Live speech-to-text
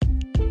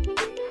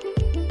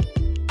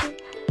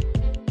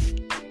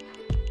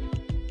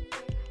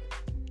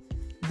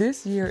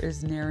This year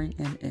is nearing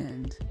an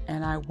end,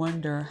 and I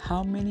wonder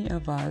how many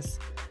of us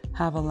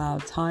have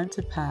allowed time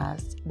to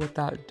pass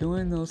without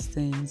doing those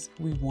things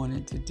we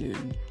wanted to do,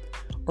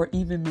 or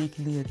even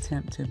making the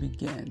attempt to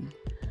begin.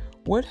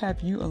 What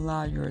have you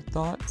allowed your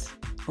thoughts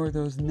or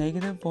those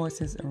negative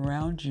voices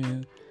around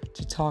you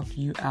to talk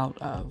you out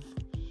of?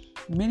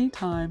 Many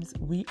times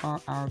we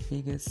are our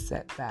biggest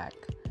setback,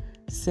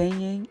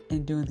 saying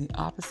and doing the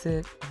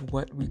opposite of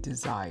what we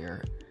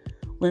desire.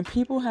 When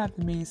people have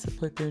the means to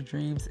put their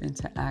dreams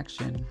into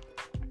action,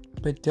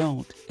 but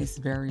don't, it's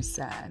very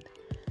sad.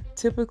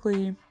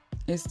 Typically,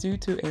 it's due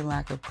to a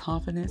lack of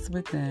confidence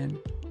within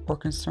or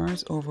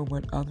concerns over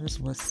what others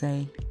will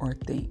say or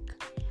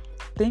think.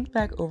 Think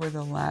back over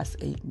the last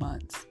 8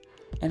 months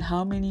and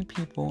how many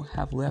people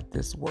have left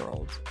this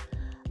world.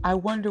 I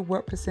wonder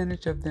what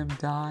percentage of them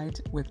died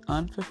with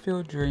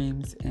unfulfilled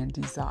dreams and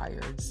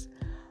desires.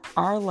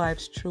 Our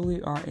lives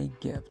truly are a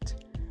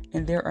gift,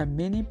 and there are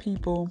many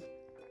people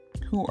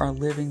who are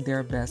living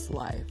their best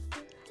life.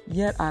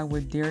 Yet I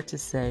would dare to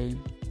say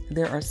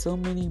there are so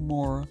many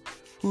more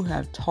who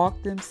have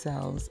talked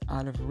themselves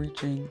out of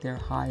reaching their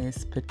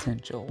highest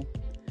potential.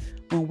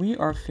 When we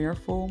are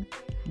fearful,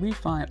 we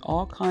find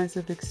all kinds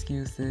of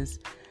excuses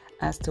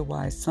as to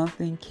why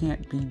something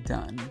can't be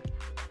done.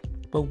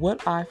 But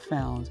what I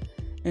found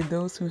in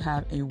those who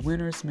have a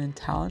winner's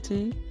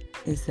mentality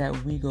is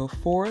that we go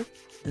forth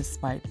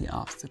despite the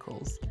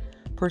obstacles,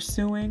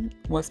 pursuing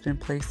what's been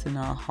placed in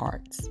our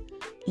hearts.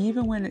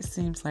 Even when it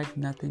seems like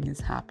nothing is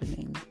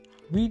happening,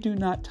 we do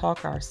not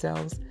talk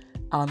ourselves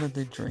out of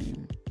the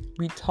dream.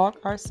 We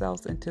talk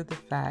ourselves into the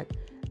fact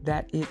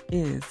that it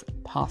is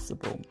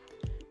possible.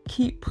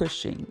 Keep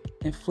pushing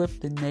and flip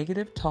the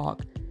negative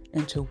talk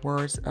into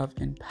words of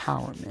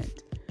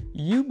empowerment.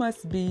 You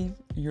must be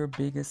your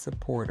biggest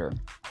supporter,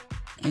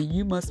 and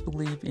you must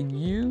believe in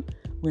you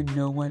when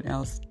no one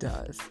else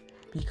does,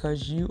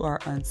 because you are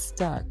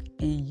unstuck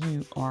and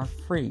you are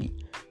free.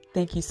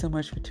 Thank you so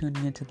much for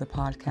tuning into the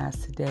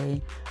podcast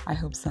today. I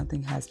hope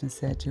something has been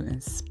said to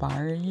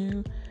inspire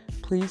you.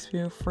 Please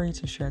feel free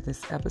to share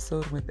this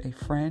episode with a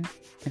friend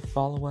and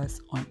follow us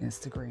on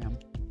Instagram.